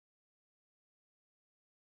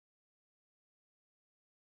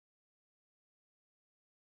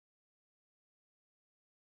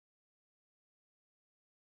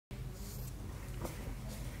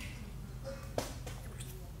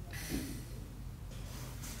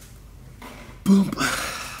Boom.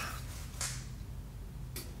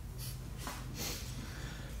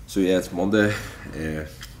 So yeah, it's Monday.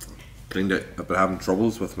 I've been having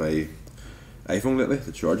troubles with my iPhone lately,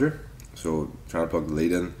 the charger. So trying to plug the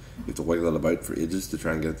lead in, you have to wiggle it about for ages to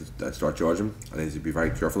try and get it to start charging. And you need to be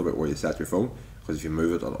very careful about where you set your phone, because if you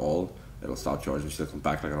move it at all, it'll stop charging. So it'll come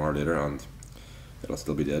back like an hour later and it'll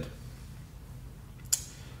still be dead.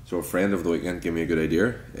 So a friend over the weekend gave me a good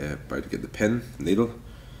idea about to get the pin, needle,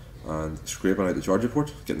 and scraping out the charger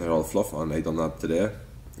port, getting out all the fluff, and I done that today.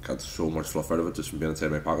 I got so much fluff out of it just from being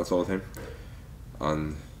inside my pockets all the time,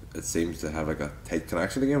 and it seems to have like a tight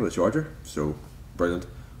connection again with the charger. So brilliant,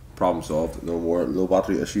 problem solved, no more low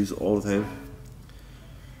battery issues all the time.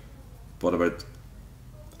 But about,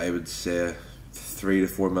 I would say, 3 to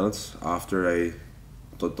 4 minutes after I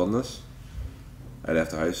done this, I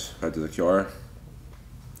left the house, out to the car,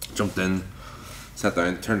 jumped in, sat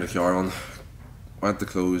down, turned the car on, went to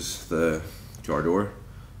close the car door,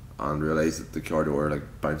 and realised that the car door like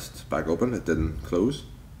bounced back open. It didn't close,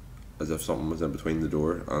 as if something was in between the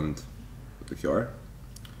door and the car.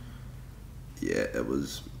 Yeah, it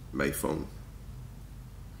was my phone.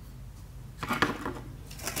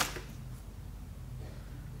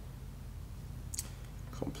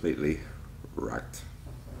 Completely wrecked.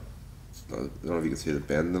 I don't know if you can see the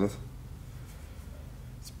bend in it.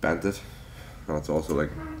 It's bent it, and it's also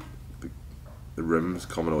like the rim's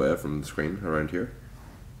coming away from the screen around here.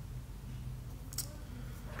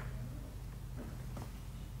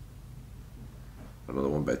 Another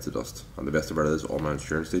one bites the dust. And the best about it is all my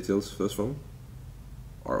insurance details for this phone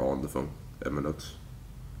are on the phone in my notes.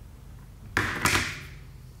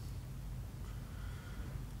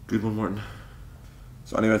 Good one, Martin.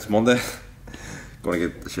 So anyway, it's Monday. Gonna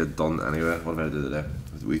get the shit done anyway. What did I do today?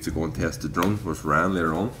 We have to go and test the drone with Ryan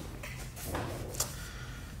later on.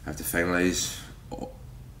 I have to finalise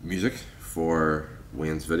music for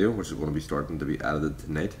Wayne's video, which is going to be starting to be edited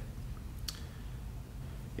tonight.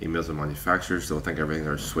 Emails of manufacturers, so I think everything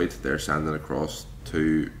are sweet. They're sending across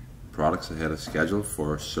 2 products ahead of schedule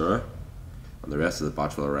for Sarah, and the rest of the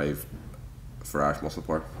batch will arrive for Ash Muscle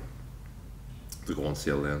Park to go on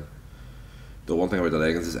sale then. The one thing about the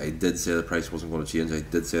leggings is I did say the price wasn't going to change. I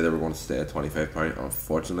did say they were going to stay at £25.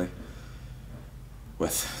 Unfortunately,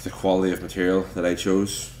 with the quality of material that I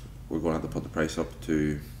chose, we're going to have to put the price up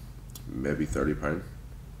to maybe £30,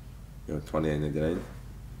 you know, £29.99.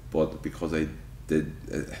 But because I did,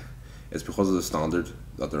 it's because of the standard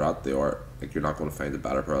that they're at. They are like, you're not going to find a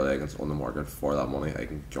better pair of leggings on the market for that money. I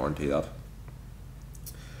can guarantee that.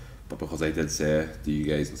 But because I did say to you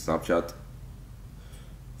guys in Snapchat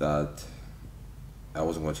that I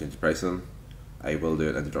wasn't going to change the price of them, I will do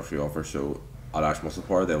an introductory offer. So at Ash Muscle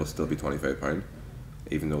Power, they will still be £25,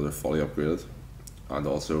 even though they're fully upgraded. And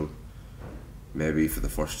also, maybe for the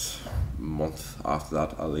first month after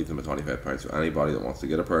that, I'll leave them at £25. So anybody that wants to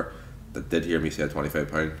get a pair that did hear me say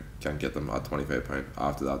 £25 can get them at £25.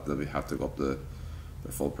 After that, they'll have to go up the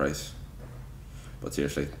full price. But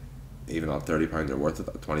seriously, even at £30 they're worth it.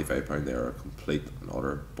 At £25 they are a complete and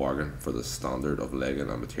utter bargain for the standard of legging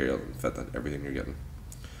and material and fit and everything you're getting.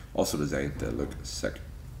 Also designed to look sick.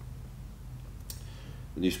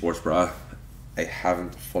 The new sports bra, I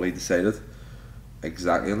haven't fully decided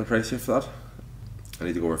exactly on the price yet for that. I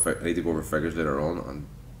need to go over figures later on and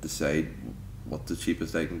decide what the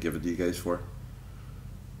cheapest I can give it to you guys for,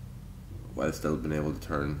 while still being able to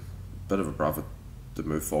turn a bit of a profit to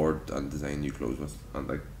move forward and design new clothes with, and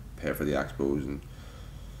like pay for the expos and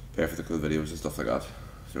pay for the cool videos and stuff like that.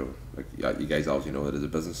 So like, yeah, you guys obviously know it is a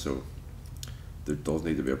business, so there does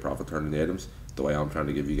need to be a profit turn in the items, though I am trying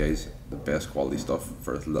to give you guys the best quality stuff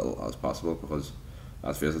for as little as possible, because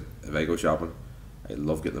let's face it, if I go shopping, I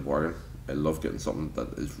love getting a bargain. I love getting something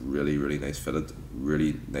that is really, really nice fitted,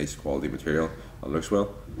 really nice quality material and looks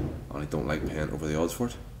well, and I don't like paying over the odds for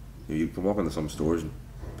it. You can walk into some stores and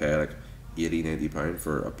pay like £80–90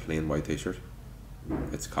 for a plain white t-shirt.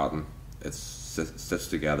 It's cotton, it's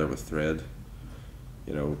stitched together with thread.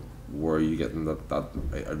 You know, where are you getting that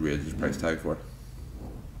outrageous price tag for?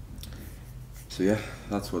 So yeah,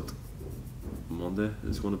 that's what Monday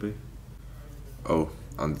is going to be. Oh,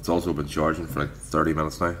 and it's also been charging for like 30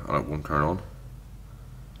 minutes now and it won't turn on.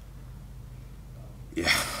 Yeah,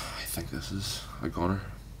 I think this is a goner.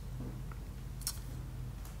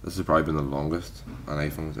 This has probably been the longest an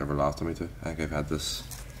iPhone's ever lasted me to. I think I've had this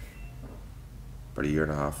about 1.5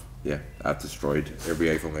 years. Yeah, I've destroyed every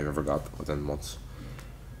iPhone I've ever got within months.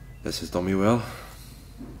 This has done me well.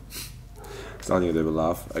 It's not even a bit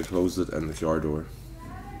laugh. I closed it in the car door.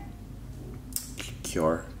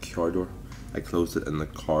 Car door. I closed it in the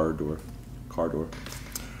car door. Car door.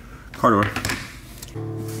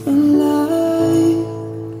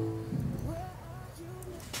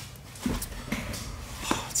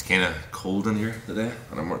 kind of cold in here today,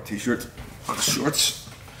 and I'm wearing a t-shirt and shorts,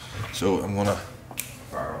 so I'm gonna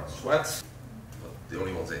fire on sweats. But the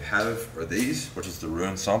only ones I have are these, which is the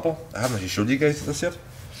ruined sample. I haven't actually showed you guys this yet.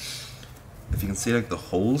 If you can see like the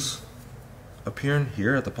holes appearing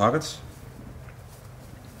here at the pockets,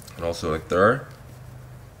 and also like there.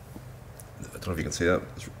 I don't know if you can see that.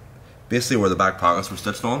 It's basically where the back pockets were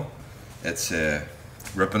stitched on. It's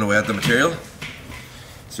ripping away at the material.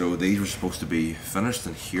 So these were supposed to be finished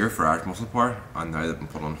in here for Irish Muscle Power, and now they've been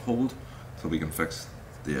put on hold so we can fix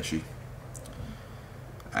the issue.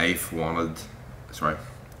 I wanted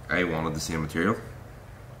the same material,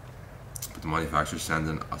 but the manufacturer's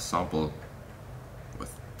sending a sample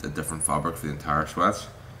with a different fabric for the entire sweats.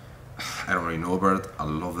 I don't really know about it. I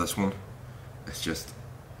love this one. It's just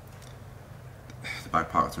the back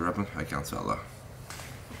pockets are ripping. I can't sell that.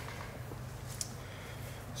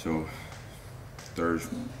 So there's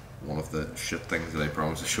one of the shit things that I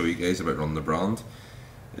promised to show you guys about running the brand,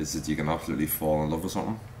 is that you can absolutely fall in love with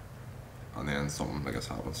something and then something like this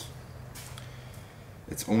happens.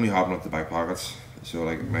 It's only happening with the back pockets, so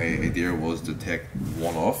like my idea was to take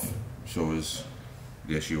one off so as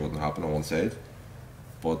the issue wouldn't happen on one side,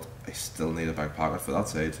 but I still need a back pocket for that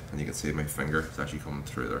side, and you can see my finger is actually coming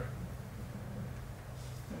through there.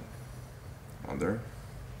 On there.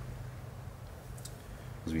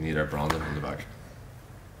 Because we need our branding on the back.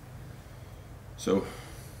 So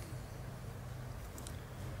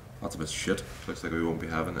that's a bit shit. Looks like we won't be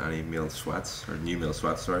having any male sweats, or new male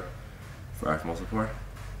sweats, sorry, for Irish Muscle Power.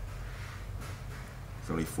 It's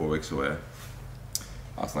only 4 weeks away.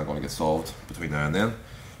 That's not going to get solved between now and then,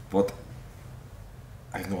 but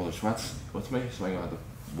I have no other sweats with me, so I'm going to have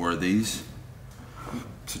to wear these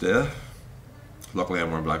today. Luckily I'm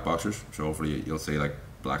wearing black boxers, so hopefully you'll see like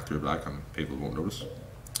black through black and people won't notice.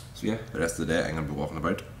 So yeah, the rest of the day I'm going to be walking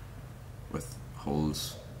about with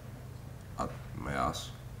holes at my ass.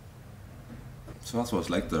 So that's what it's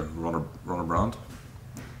like to run a brand.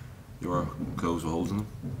 You wear clothes with holes in them.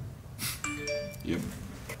 Yep.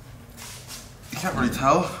 You can't really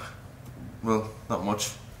tell. Well, not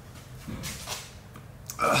much.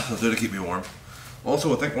 They'll do to keep me warm.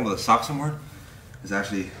 Also, I think one of the socks I'm wearing is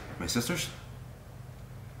actually my sister's.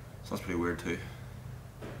 So that's pretty weird too.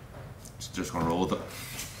 Just gonna roll with it.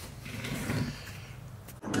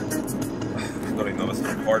 I don't even know if it's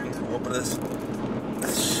recording. I hope it is.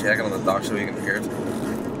 It's shaking on the dock so you can hear it.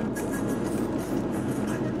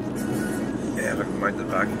 Yeah, look, mounted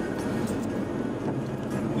back.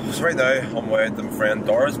 So right now, on my way to my friend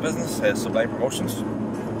Dora's business, Sublime Promotions.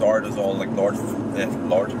 Dora does all like Dora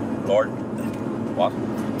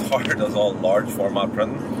does all large format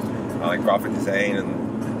printing and like graphic design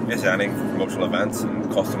and basically anything for promotional events and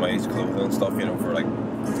customized clothing and stuff, you know, for like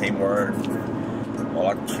teamwear and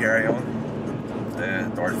all that carry on.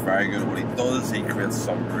 Dora's very good at what he does. He creates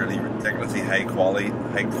some really ridiculously high quality,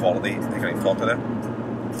 I can't even talk today,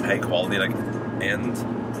 high quality like end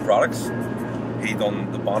products. He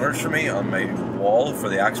done the banners for me on my wall for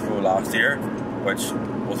the expo last year, which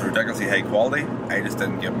was ridiculously high quality. I just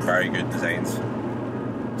didn't give him very good designs,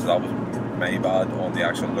 so that was my bad on the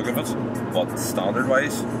actual look of it. But standard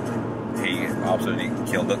wise, he absolutely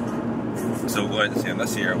killed it. So we're going to see him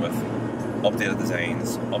this year with updated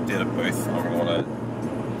designs, updated booth, and we're going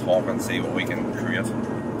to talk and see what we can create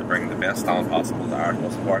to bring the best stand possible to Irish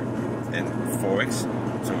Muscle Power in 4 weeks.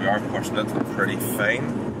 So we are pushing it pretty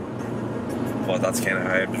fine. But that's kind of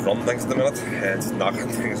how I run things at the minute. It's knocking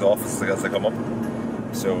things off as they come up.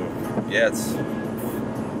 So yeah, it's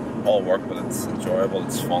all work, but it's enjoyable,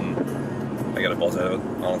 it's fun. I get a buzz out of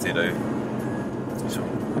it, honestly I do. So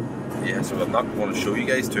yeah, so I'm not going to show you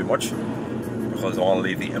guys too much because I want to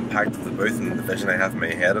leave the impact of the booth and the vision I have in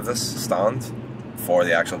my head of this stand for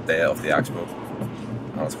the actual day of the expo.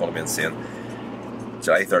 And it's going to be insane.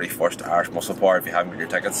 July 31st, Irish Muscle Power. If you haven't got your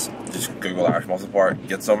tickets, just Google Irish Muscle Power,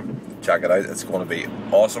 get some, check it out, it's going to be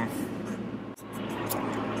awesome.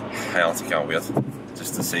 I honestly can't wait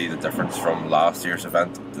just to see the difference from last year's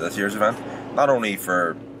event to this year's event. Not only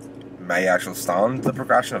for my actual stand, the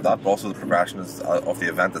progression of that, but also the progression of the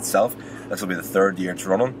event itself. This will be the 3rd year it's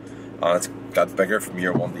running, and it's got bigger from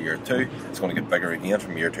year 1 to year 2. It's going to get bigger again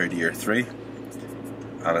from year 2 to year 3.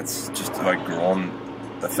 And it's just about growing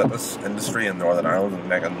the fitness industry in Northern Ireland and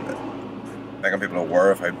making people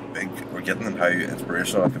aware of how big we're getting and how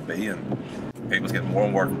inspirational it can be, and people's getting more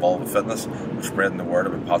and more involved with fitness. We're spreading the word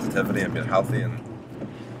about positivity and being healthy, and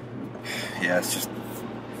yeah, it's just,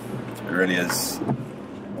 it really is,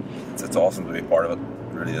 it's awesome to be part of it,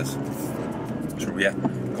 it really is. So yeah,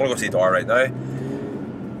 I'm going to go see Dora right now,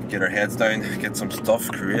 get our heads down, get some stuff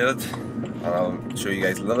created, and I'll show you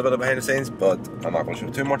guys a little bit of behind the scenes, but I'm not going to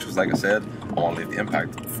show too much because, like I said, I want to leave the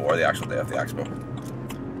impact for the actual day of the expo.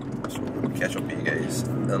 So we'll catch up with you guys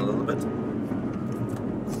in a little bit.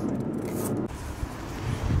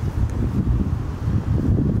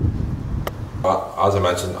 As I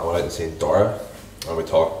mentioned, I went out and seen Dora, and we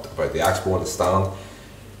talked about the expo and the stand,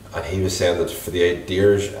 and he was saying that for the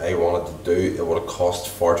ideas I wanted to do, it would have cost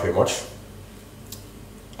far too much,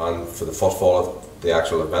 and for the footfall of the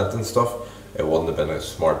actual event and stuff, it wouldn't have been a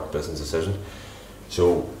smart business decision.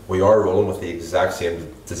 So we are rolling with the exact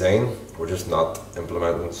same design, we're just not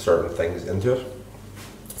implementing certain things into it.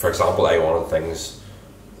 For example, I wanted things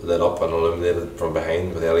lit up and illuminated from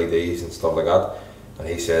behind with LEDs and stuff like that, and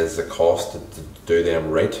he says the cost to do them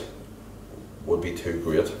right would be too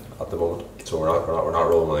great at the moment, so we're not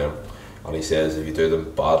rolling with them. And he says if you do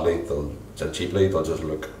them badly and cheaply, they'll just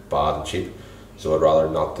look bad and cheap. So I'd rather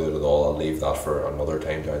not do it at all and leave that for another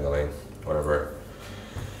time down the line. Whenever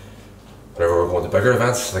we're going to bigger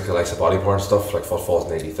events, like the likes of body porn stuff, like footfalls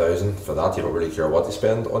and 80,000, for that you don't really care what you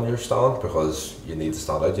spend on your stand because you need to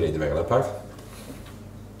stand out, you need to make an impact.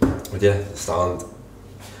 But yeah, the stand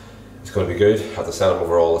is going to be good. I have to send him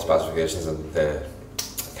over all the specifications and the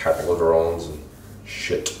technical drawings and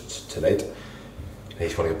shit tonight. And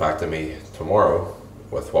he's going to get back to me tomorrow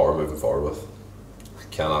with what we're moving forward with. I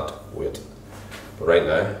cannot wait. But right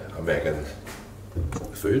now, I'm making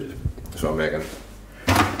food. So I'm making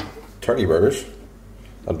turkey burgers.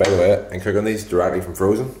 And by the way, I'm cooking these directly from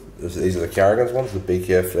frozen. These are the Kerrigan's ones, the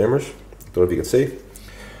BK flamers. Don't know if you can see.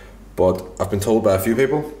 But I've been told by a few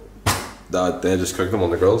people that they just cook them on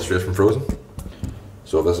the grill straight from frozen.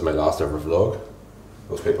 So if this is my last ever vlog,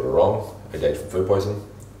 those people are wrong. I died from food poisoning.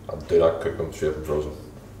 And do not cook them straight from frozen.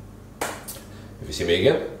 If you see me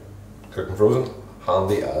again, cook them frozen,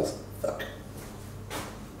 handy as fuck.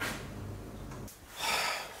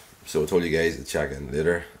 So I told you guys to check in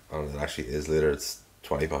later, and it actually is later. It's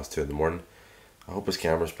 20 past 2 in the morning. I hope his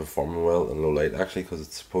camera's performing well in low light actually, because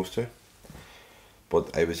it's supposed to.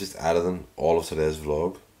 But I was just editing all of today's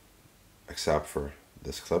vlog except for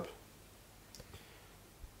this clip,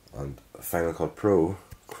 and Final Cut Pro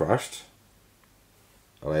crashed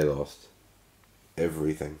and I lost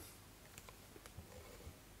everything.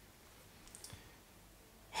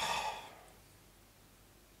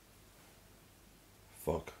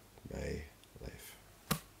 Fuck my life.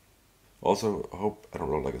 Also, I hope I don't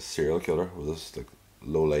look like a serial killer with this like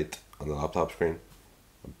low light on the laptop screen.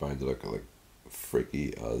 I'm bound to look like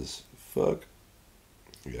freaky as fuck.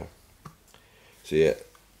 Yeah. So yeah,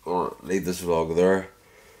 I'll leave this vlog there.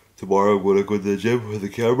 Tomorrow I'm gonna go to the gym with the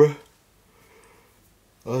camera.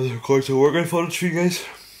 And of course, a workout footage for you guys.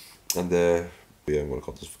 And yeah, I'm gonna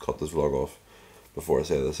cut this vlog off before I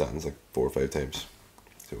say the sentence like 4 or 5 times.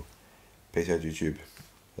 So, peace out YouTube.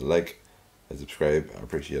 A like and subscribe. I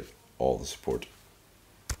appreciate all the support.